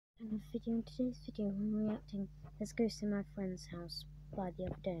video. In today's video, I'm reacting There's Ghosts in My Friend's House by the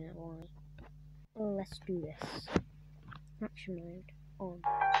other day. Why? Well, let's do this. Action mode on.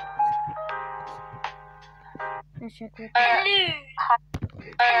 Let's check with Hello.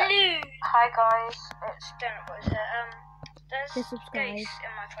 Hi guys, it's Dennis Boys here. There's subscribe. ghosts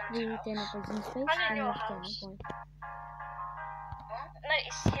in my friend's Read house. Dinner Boys in Space I'm in and your there's house. Dinner Boy. No,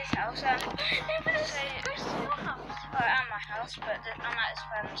 it's his house. So, ghosts in your house. At my house, but I'm at his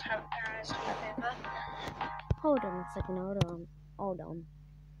friend's house and his over. Hold on a second. Hold on.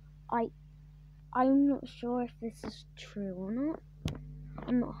 I'm not sure if this is true or not.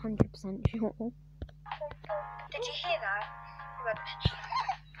 I'm not 100% sure. Did you hear that?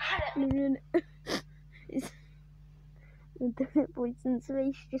 No. It's the Dinner Boys in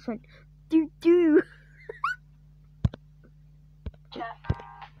Space just went do.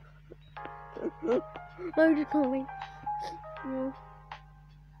 I just can't wait. No.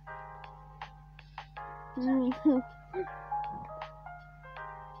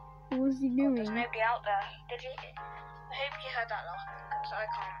 What's he doing? There's nobody out there. Did you? I hope you heard that laugh because I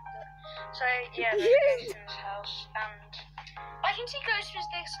can't. So yeah, there's ghosts in his house, and I can see ghosts with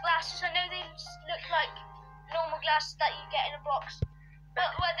these glasses. I know they look like normal glasses that you get in a box,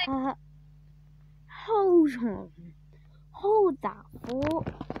 but where they Hold on. Hold that thought.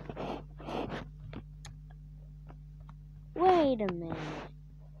 Wait a minute.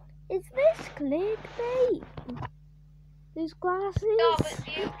 Is this clickbait? These glasses? No, but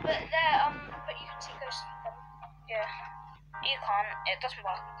you can see ghosts with them. Yeah, you can't. It doesn't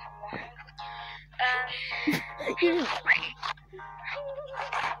work on camera.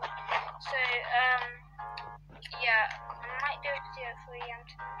 So yeah, I might do a video for you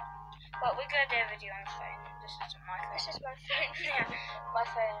tonight. Well, we're gonna do a video on the phone. This isn't my phone. This is my phone. Yeah, my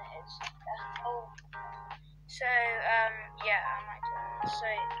phone is So yeah, I might do it. So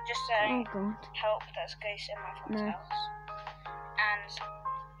just Oh God. help. There's ghosts in my friend's house, and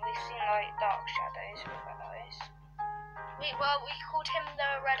we've seen like dark shadows with red eyes. We called him the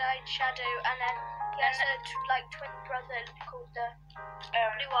red-eyed shadow, and then he has a twin brother called the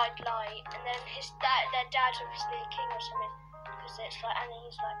blue-eyed light, and then their dad's obviously a king or something, because it's like, and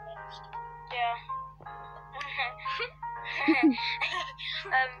he's like mixed. Yeah.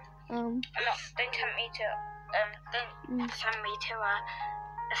 No, don't tempt me to don't send me to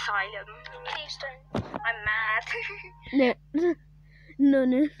asylum. Please don't. I'm mad.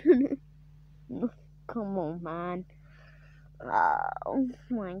 No. Come on, man. Oh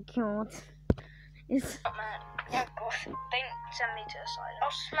my God. It's Oh, man. Yeah, gosh. Don't send me to asylum.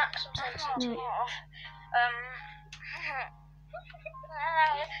 I'll smack some sense into you off.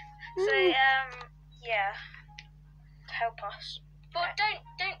 So, yeah. Help us. But don't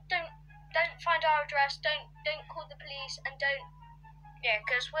find our address. Don't call the police, and don't. Yeah,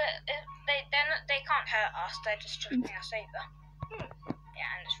 because they can't hurt us. They're just chucking us over. Yeah,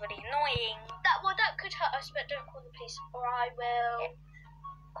 and it's really annoying. That could hurt us, but don't call the police, or I will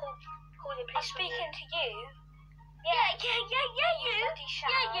call the police. I'm speaking to you. Yeah, you. You bloody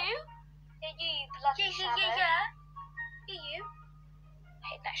shadow. Yeah, you. Yeah, you bloody shadow. Yeah, you. I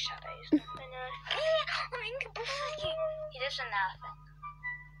hate that shadows. I know. I'm incapable for you. He lives in there, I think.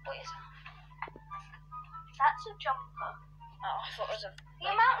 What is that? That's a jumper. Oh, I thought it was a... The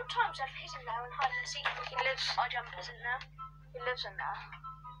amount of times I've hidden there and hide and seek our jumpers in there. He lives in there.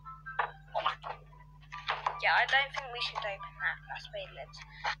 Yeah, I don't think we should open that. That's where he lives.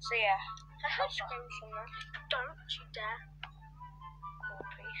 So yeah. I heard screams from there. Don't you dare. Call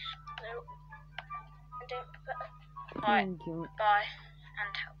police. No. And don't put... Right. Bye.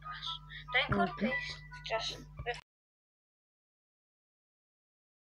 And help us. Don't call the police. Just...